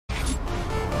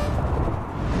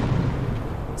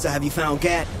So have you found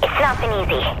Gat? It's not been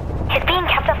easy. He's being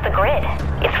kept off the grid.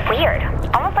 It's weird.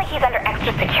 Almost like he's under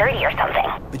extra security or something.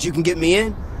 But you can get me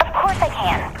in? Of course I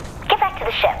can. Get back to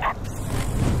the ship.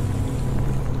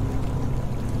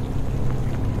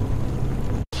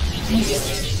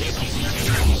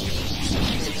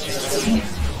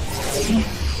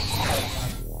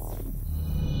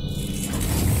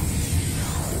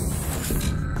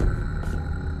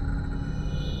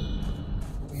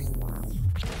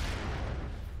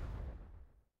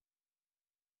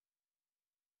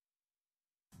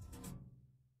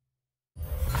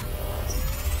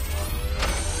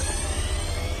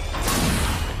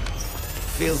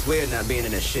 Feels weird not being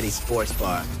in a shitty sports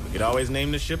bar. We could always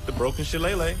name the ship the Broken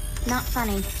Shillelagh. Not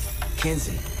funny.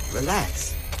 Kenzie,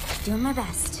 relax. Doing my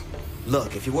best.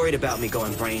 Look, if you're worried about me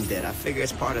going brain dead, I figure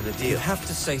it's part of the deal. You have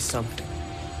to say something.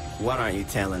 What aren't you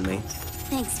telling me?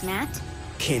 Thanks, Matt.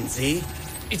 Kenzie?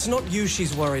 It's not you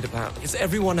she's worried about. It's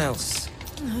everyone else.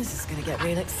 Oh, this is gonna get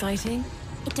real exciting.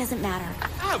 It doesn't matter.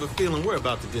 I have a feeling we're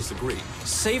about to disagree.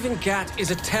 Saving Gat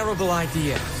is a terrible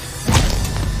idea.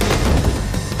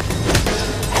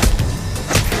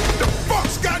 The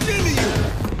fuck's got into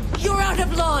you? You're out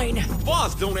of line!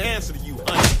 Boss don't answer to you,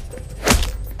 honey.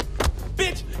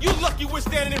 Bitch, you lucky we're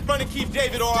standing in front of Keith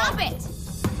David or... Stop it!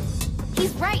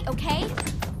 He's right, okay?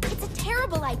 It's a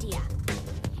terrible idea.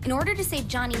 In order to save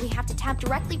Johnny, we have to tap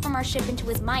directly from our ship into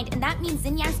his mind, and that means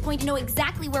Zinyak's going to know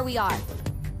exactly where we are.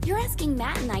 You're asking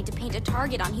Matt and I to paint a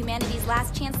target on humanity's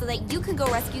last chance so that you can go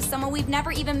rescue someone we've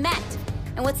never even met.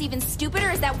 And what's even stupider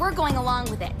is that we're going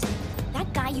along with it.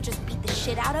 That guy you just beat the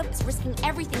shit out of is risking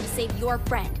everything to save your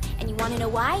friend. And you want to know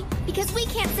why? Because we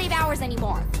can't save ours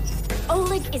anymore.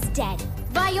 Oleg is dead.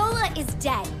 Viola is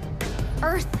dead.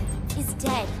 Earth is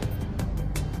dead.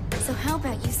 So how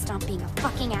about you stop being a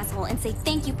fucking asshole and say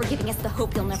thank you for giving us the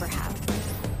hope you'll never have?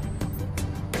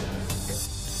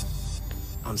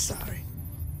 I'm sorry.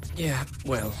 Yeah,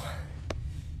 well...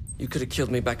 You could have killed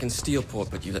me back in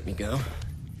Steelport, but you let me go.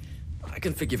 I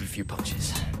can forgive a few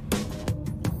punches.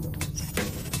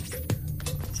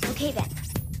 Okay then.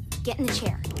 Get in the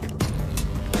chair.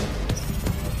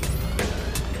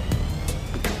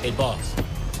 Hey, boss,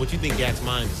 what you think Gat's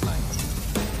mind is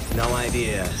like? No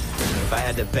idea. If I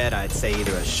had to bet, I'd say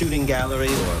either a shooting gallery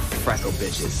or freckle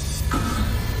bitches.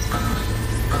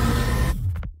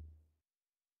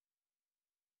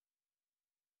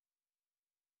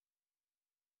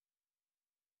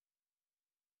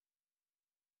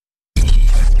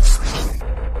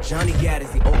 Johnny Gat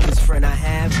is the oldest friend I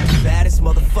have, and the baddest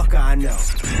motherfucker I know.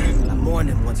 I mourned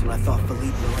him once when I thought Philippe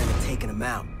Loren had taken him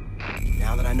out.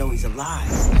 Now that I know he's alive,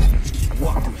 I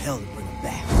walked through hell to bring him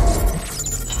back.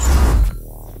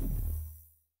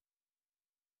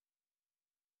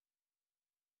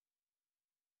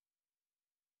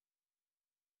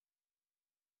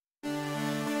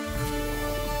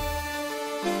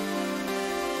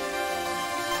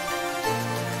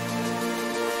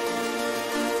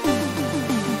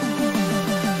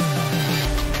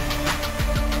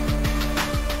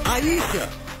 Aisha!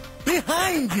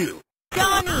 Behind you!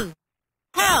 Johnny!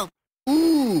 Help!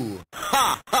 Ooh!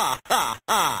 Ha ha ha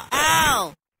ha!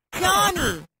 Ow!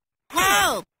 Johnny!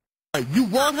 Help! You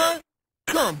want her?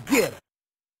 Come get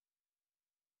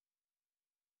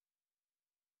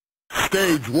her!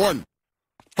 Stage 1.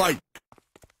 Fight!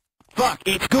 Fuck,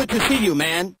 it's good to see you,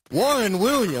 man. Warren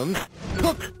Williams!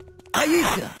 Look!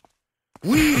 Aisha!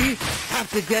 We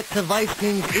have to get to Vice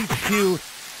King's HQ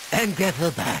and get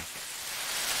her back.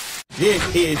 This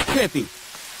is trippy.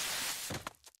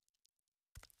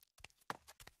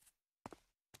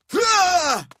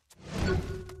 Ah!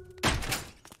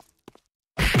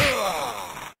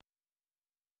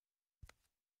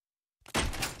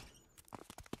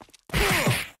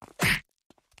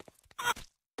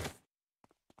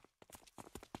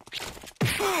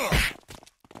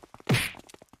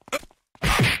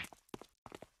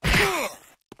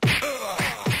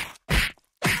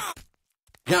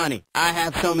 Johnny, I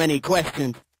have so many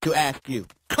questions to ask you.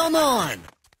 Come on!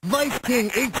 Vice King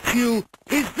HQ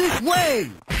is this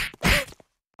way!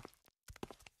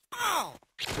 Ow!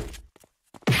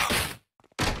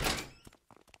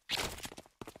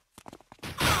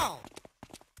 Ow!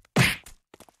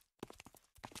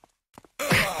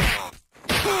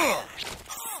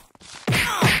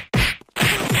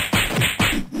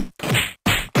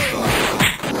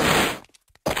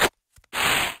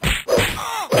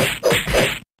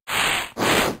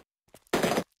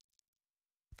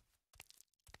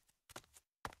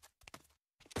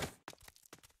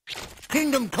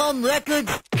 Kingdom Come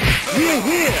Records, we're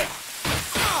here!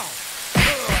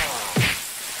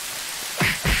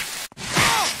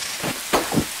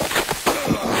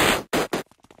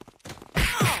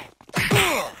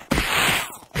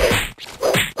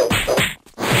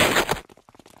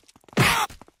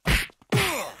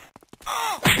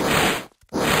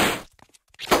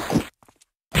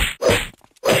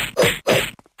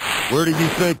 Where do you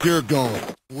think you're going?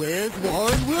 Where's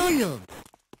Warren Williams?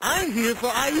 I'm here for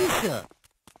Aisha.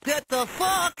 Get the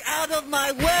fuck out of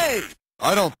my way!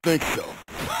 I don't think so.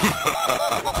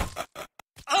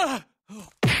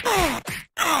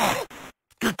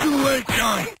 You're too late,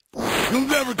 Johnny. You'll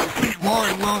never defeat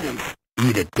Warren Williams.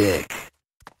 Eat a dick.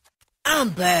 I'm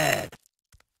bad.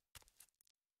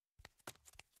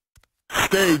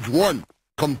 Stage 1,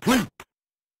 complete.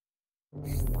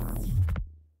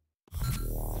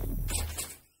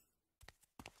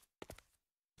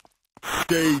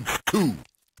 Stage 2,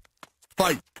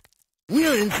 fight.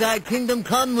 We're inside Kingdom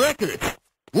Come Records.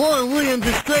 Warren Williams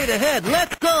is straight ahead.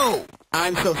 Let's go!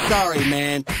 I'm so sorry,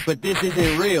 man, but this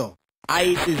isn't real.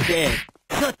 Aisha's dead.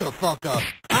 Shut the fuck up.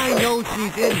 I know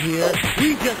she's in here.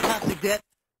 We just have to get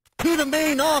to the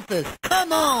main office.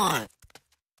 Come on!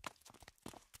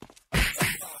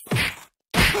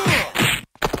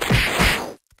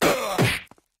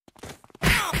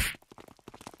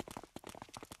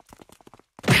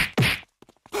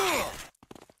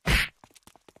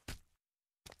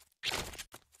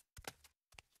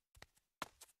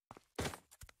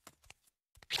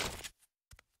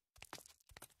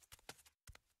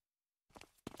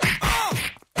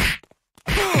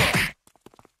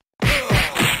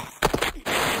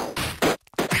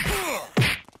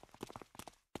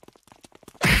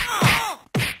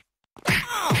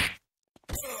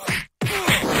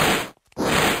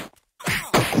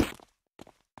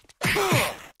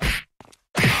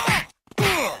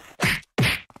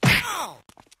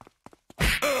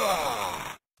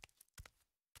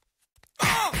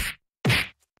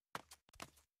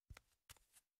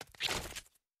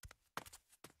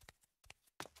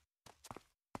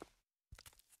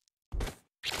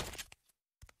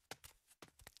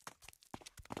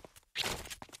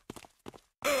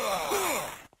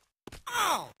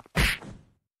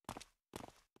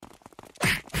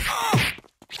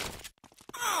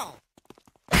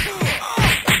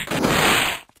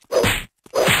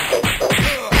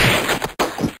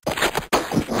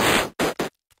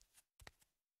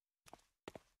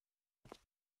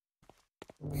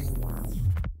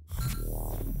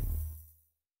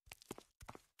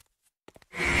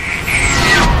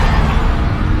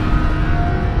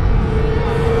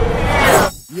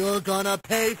 You're gonna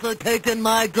pay for taking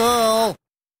my girl.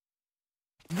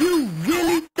 You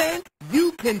really think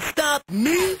you can stop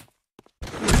me?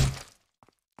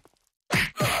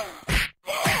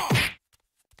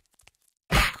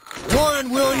 Warren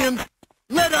Williams,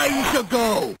 let Aisha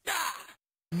go.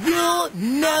 You'll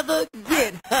never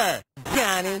get her,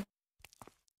 Johnny.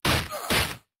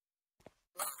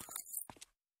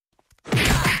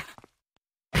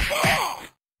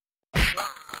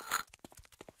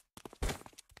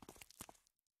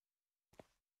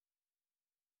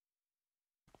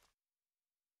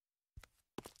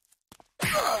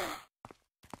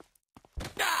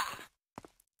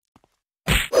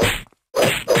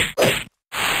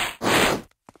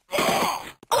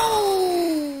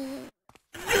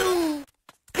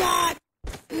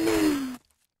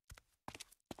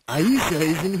 Aisha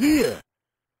isn't here.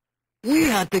 We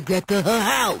have to get to her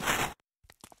house.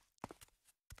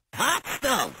 Hot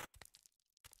stuff.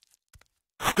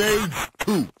 Stage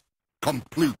 2,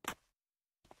 complete.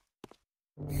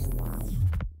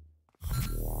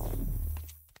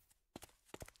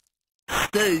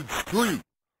 Stage 3,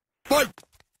 fight.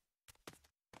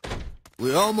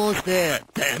 We're almost there,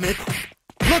 damn it.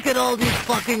 Look at all these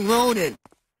fucking Ronin.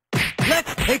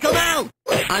 Let's take them out.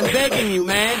 I'm begging you,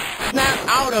 man. Snap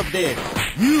out of this.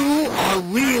 You are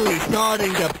really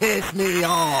starting to piss me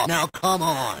off. Now come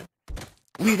on.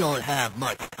 We don't have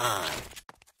much time.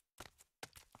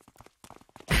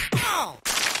 Ow!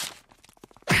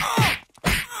 Ow!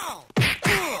 Ow!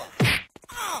 Ow!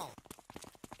 Ow!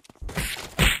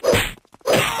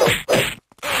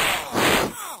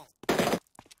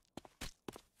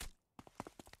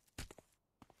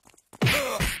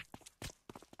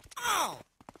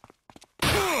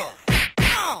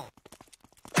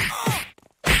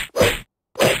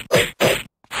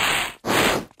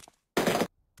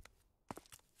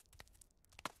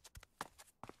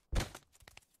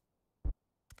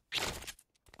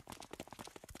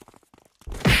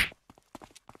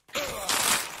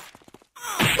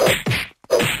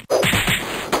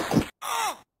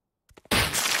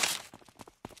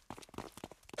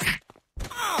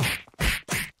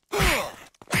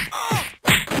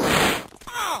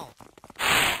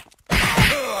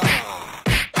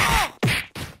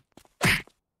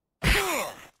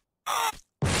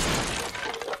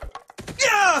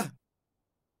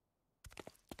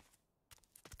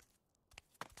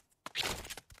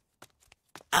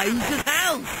 Aisha's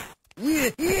house!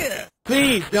 We're here!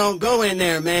 Please don't go in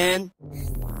there, man.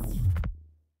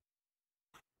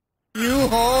 You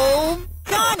home?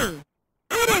 Johnny!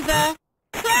 It is a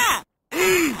trap!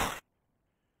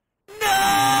 No!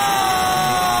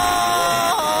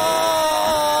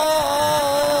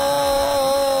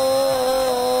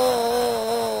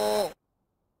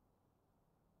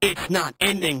 It's not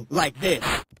ending like this.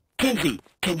 Kinzie,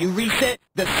 can you reset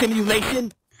the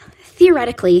simulation?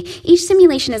 Theoretically, each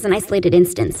simulation is an isolated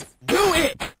instance. Do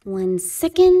it! 1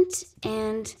 second,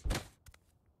 and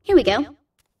here we go.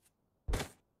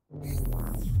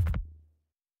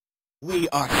 We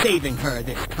are saving her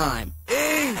this time.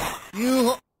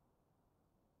 You...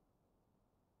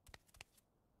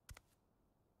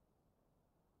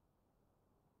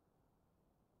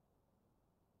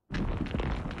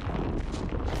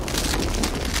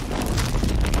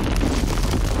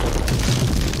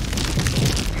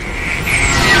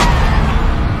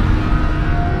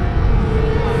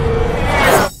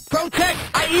 Protect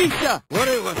Aisha! What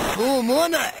it was full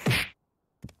moon night.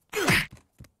 Take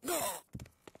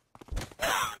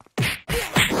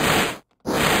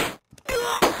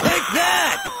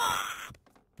that!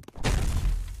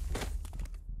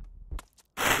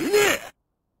 Yeah.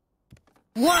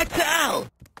 Watch out!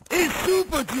 It's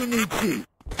Super Junichi!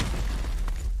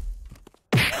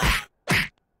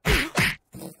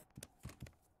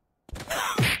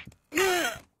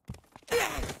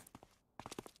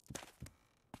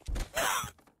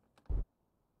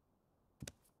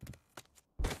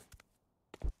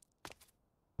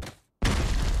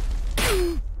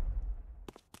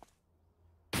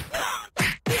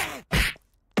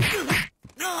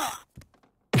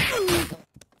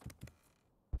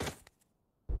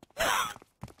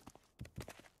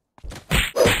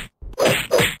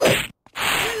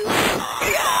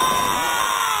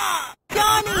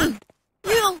 Johnny!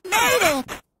 You made it!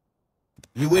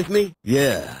 You with me?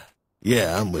 Yeah,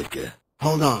 I'm with you.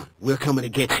 Hold on, we're coming to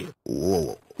get you.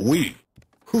 Whoa, we?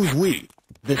 Who's we?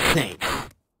 The Saints.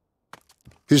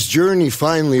 His journey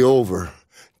finally over,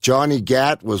 Johnny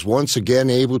Gat was once again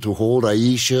able to hold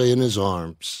Aisha in his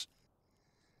arms.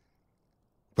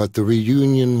 But the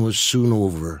reunion was soon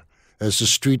over, as the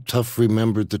street tough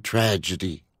remembered the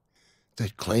tragedy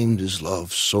that claimed his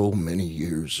love so many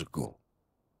years ago.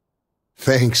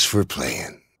 Thanks for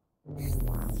playing.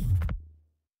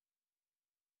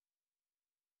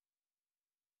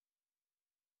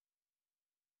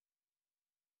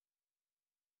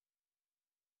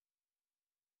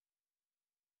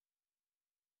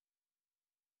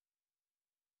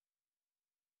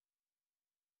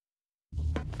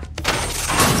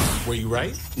 Were you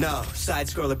right? No,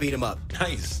 side-scroller beat him up.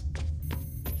 Nice.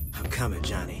 I'm coming,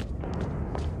 Johnny.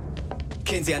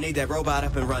 Kinzie, I need that robot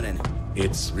up and running.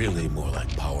 It's really more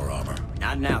like power armor.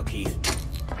 Not now, Keith.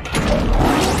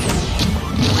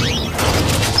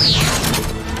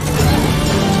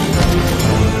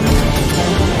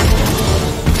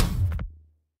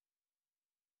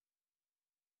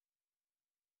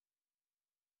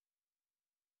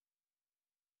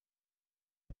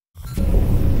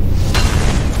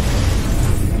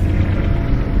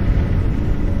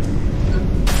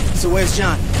 So where's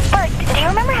John? First, do you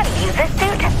remember how to use this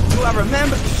suit? Do I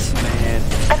remember? Man.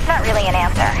 That's not really an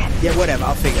answer. Yeah, whatever.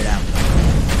 I'll figure it out.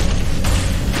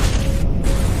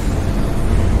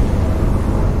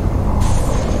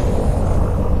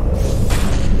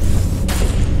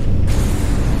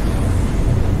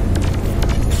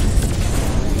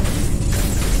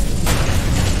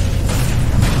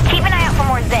 Keep an eye out for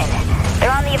more Zin. They're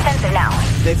on the offensive now.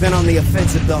 They've been on the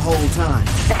offensive the whole time.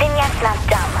 Zinyak's not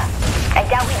dumb. I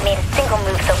doubt we've made a single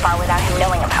move so far without him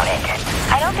knowing about it.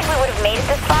 I don't think we would have made it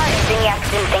this far if Zinyak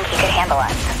didn't think he could handle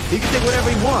us. He can think whatever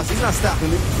he wants. He's not stopping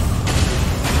me.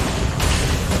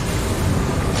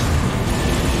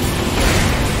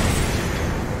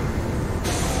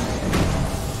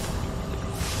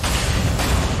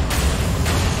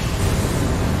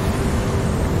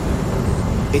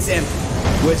 It's empty.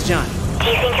 Where's Johnny? Do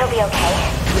you think he'll be okay?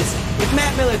 Listen, if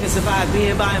Matt Miller can survive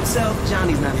being by himself,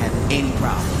 Johnny's not having any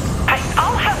problem.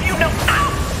 I'll have you know.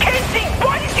 Ow! Casey,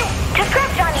 why did you... Just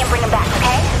grab Johnny and bring him back,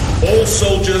 okay? All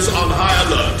soldiers on high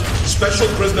alert.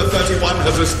 Special Prisoner 31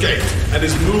 has escaped and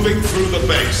is moving through the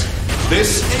base.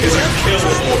 This is a kill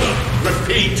order.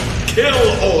 Repeat, kill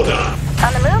order.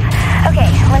 On the move? Okay,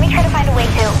 let me try to find a way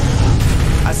to...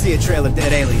 I see a trail of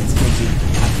dead aliens, Kinzie.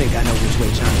 I think I know which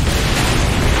way Johnny is.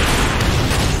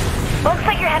 Looks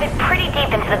like you're headed pretty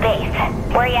deep into the base.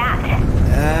 Where are you at?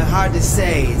 Hard to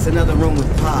say. It's another room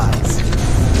with pods. I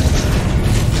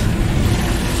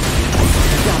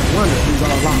gotta wonder who's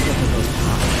all locked up in those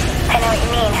pods. I know what you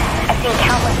mean. I've seen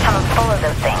countless tunnels full of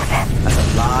those things. That's a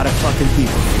lot of fucking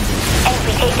people. And if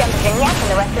we take down the Zinyak and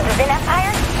the rest of the Zin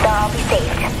Empire, they'll all be saved.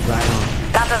 Right on.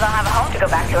 Not that they'll have a home to go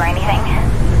back to or anything.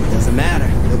 Doesn't matter.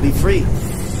 They'll be free.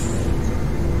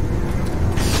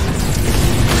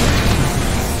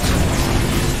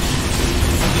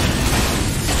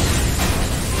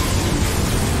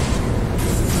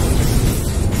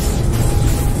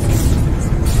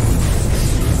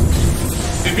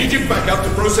 Immediate backup to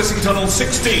processing tunnel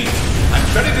 16. I'm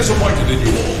very disappointed in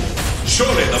you all.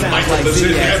 Surely the might of the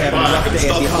Zin Empire can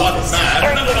stop one man.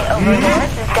 Irrigating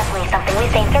overlords is definitely something we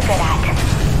Saints are good at.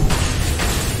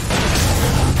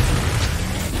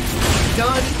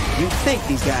 Don, you'd think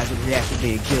these guys would react to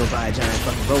being killed by a giant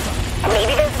fucking robot.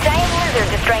 Maybe there's a giant lizard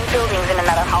destroying buildings in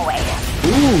another hallway.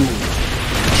 Ooh.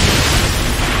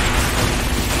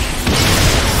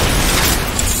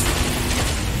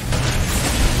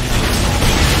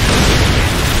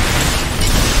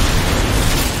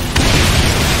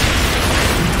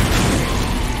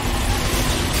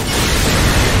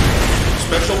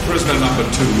 Special prisoner number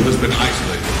 2 has been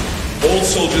isolated. All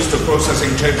soldiers to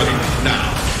processing chamber now.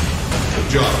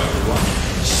 Good job, everyone.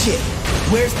 Shit.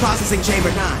 Where's processing chamber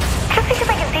 9? Just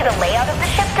because I can see the layout of the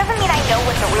ship doesn't mean I know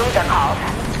what the rooms are called.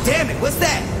 Damn it, what's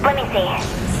that? Let me see.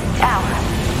 Oh,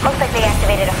 looks like they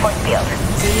activated a force field.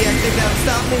 Zinyak think that'll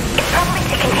stop me? It's probably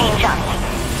to contain Johnny.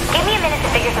 Give me a minute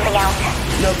to figure something out.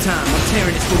 No time. I'm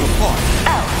tearing this room apart.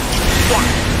 Oh, yeah.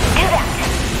 Do that.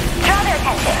 Draw their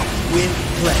attention. With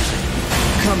pleasure.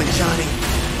 Coming, Johnny.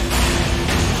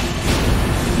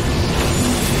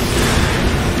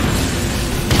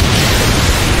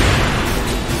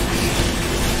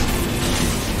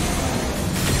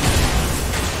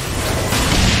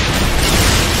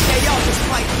 Hey, y'all just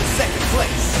fight for second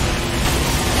place.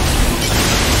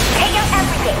 Take out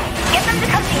everything. Get them to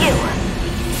come to you.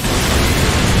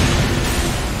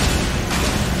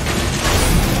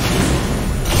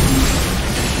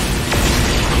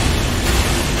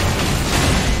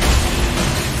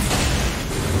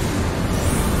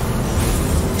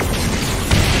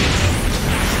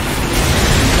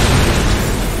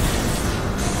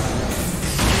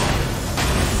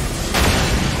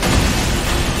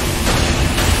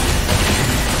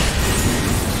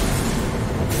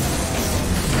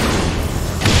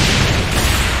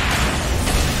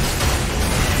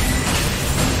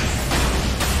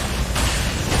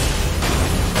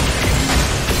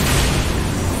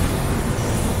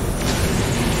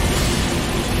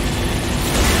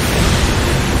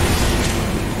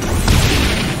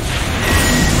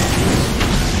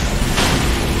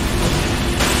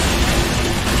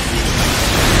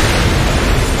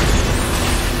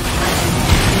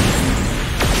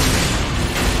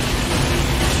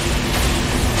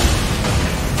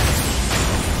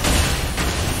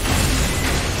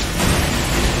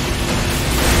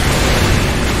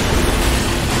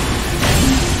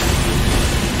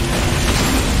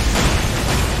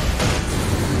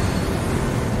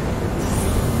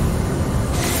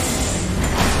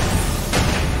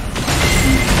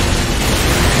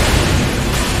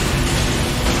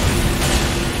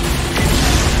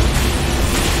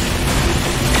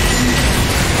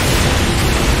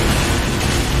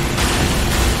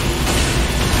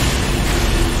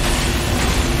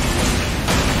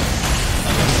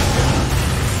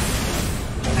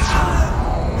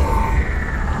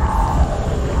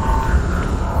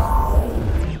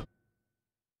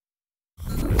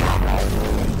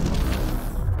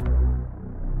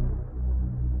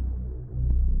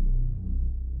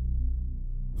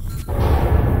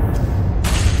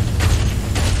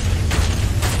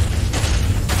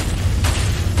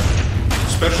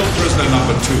 Special prisoner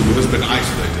number 2 has been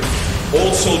isolated. All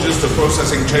soldiers to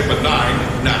processing chamber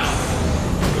 9 now.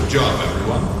 Good job,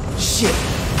 everyone. Shit.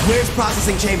 Where's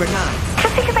processing chamber 9?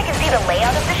 Just because I can see the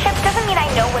layout of the ship doesn't mean I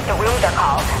know what the rooms are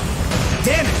called.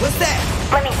 Damn it, what's that?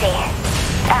 Let me see.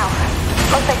 Oh,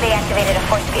 looks like they activated a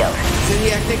force field.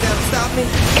 Zinyak think that'll stop me?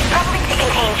 It's probably to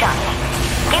contain Johnny.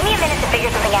 Give me a minute to figure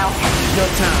something out. No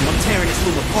time. I'm tearing this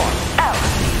room apart. Oh,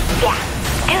 yeah.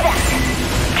 Do that.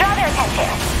 Draw their attention.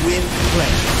 With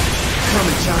pleasure.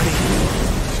 Coming, Johnny.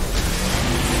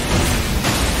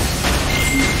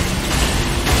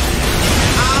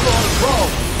 I'm on a roll.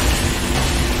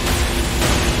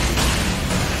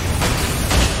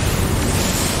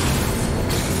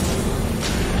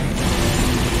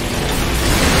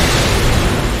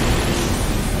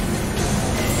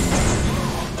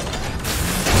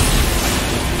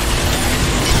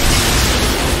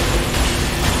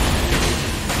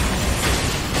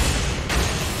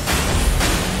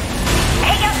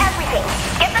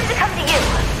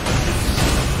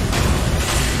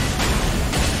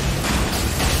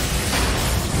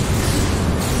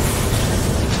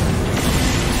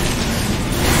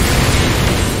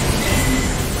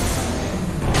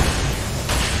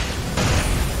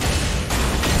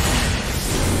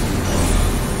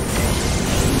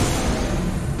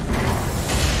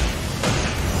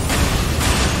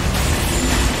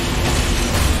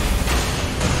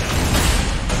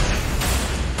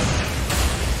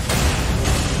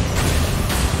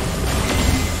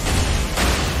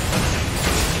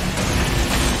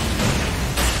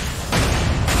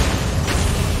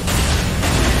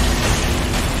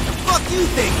 you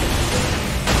thinking?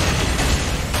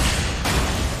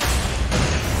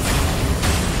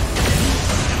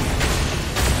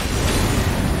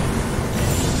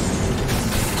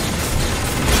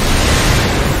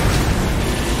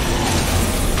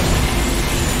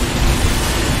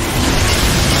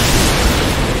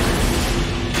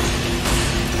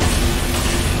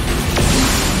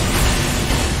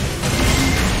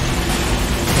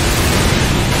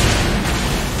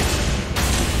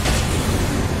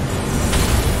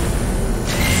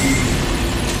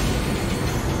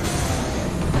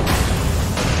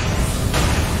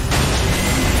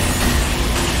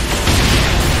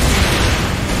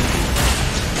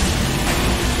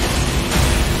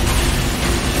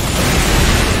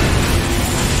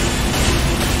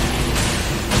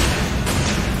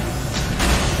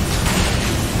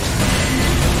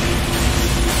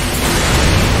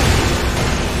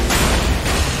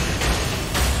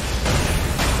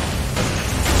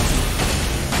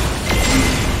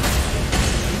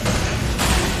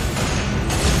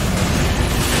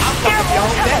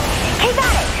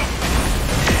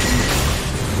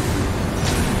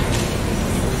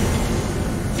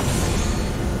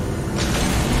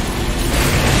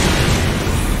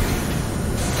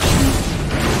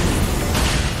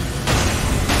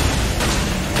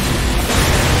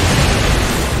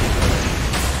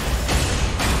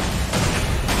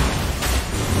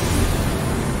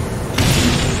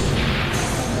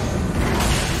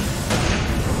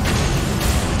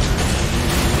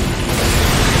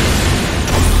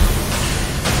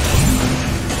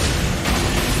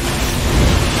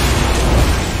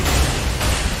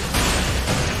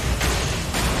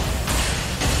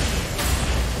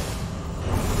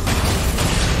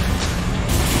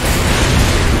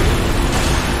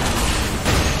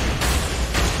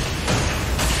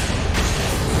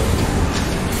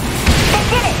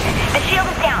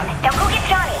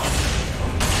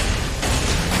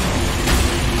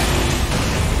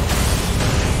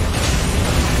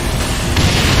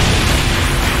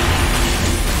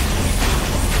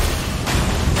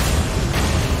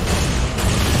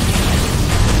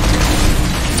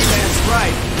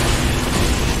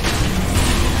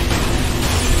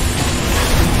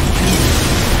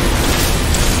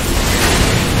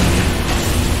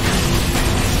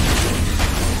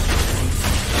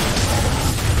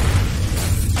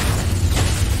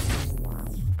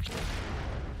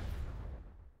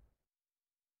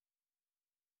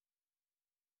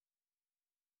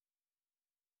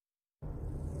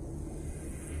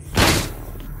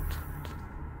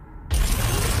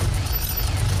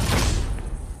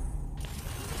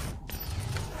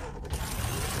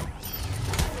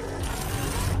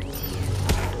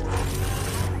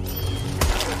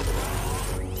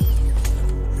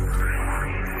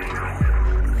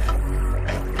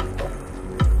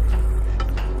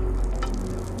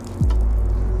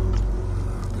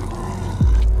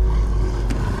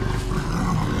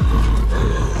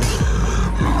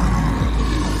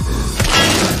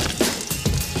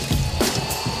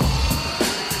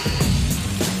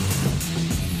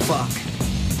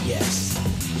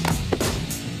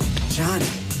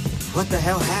 What the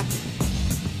hell happened?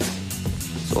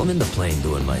 So I'm in the plane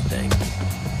doing my thing.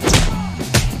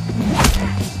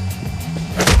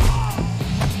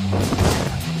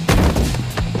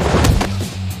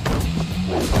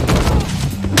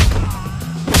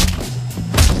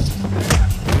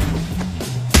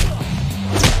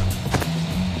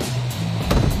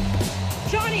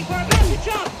 Johnny, we're about to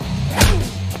jump!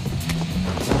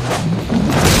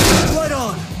 Right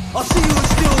on! I'll see you in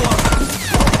Stillwater!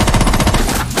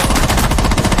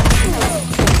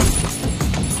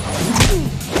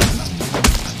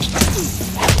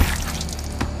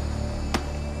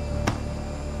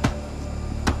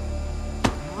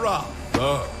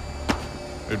 Rather.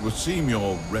 It would seem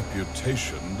your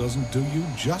reputation doesn't do you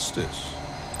justice.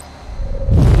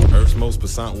 Earth's most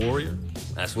passant warrior?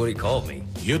 That's what he called me.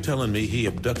 You're telling me he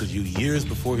abducted you years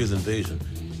before his invasion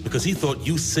because he thought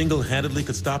you single-handedly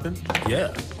could stop him?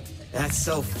 Yeah. That's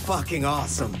so fucking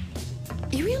awesome.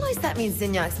 You realize that means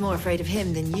Zinyak's more afraid of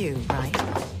him than you, right?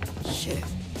 Shit.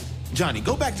 Johnny,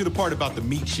 go back to the part about the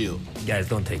meat shield. Guys,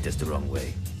 don't take this the wrong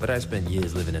way, but I spent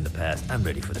years living in the past. I'm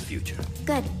ready for the future.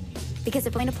 Good. Because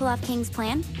if we're going to pull off King's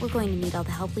plan, we're going to need all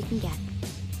the help we can get.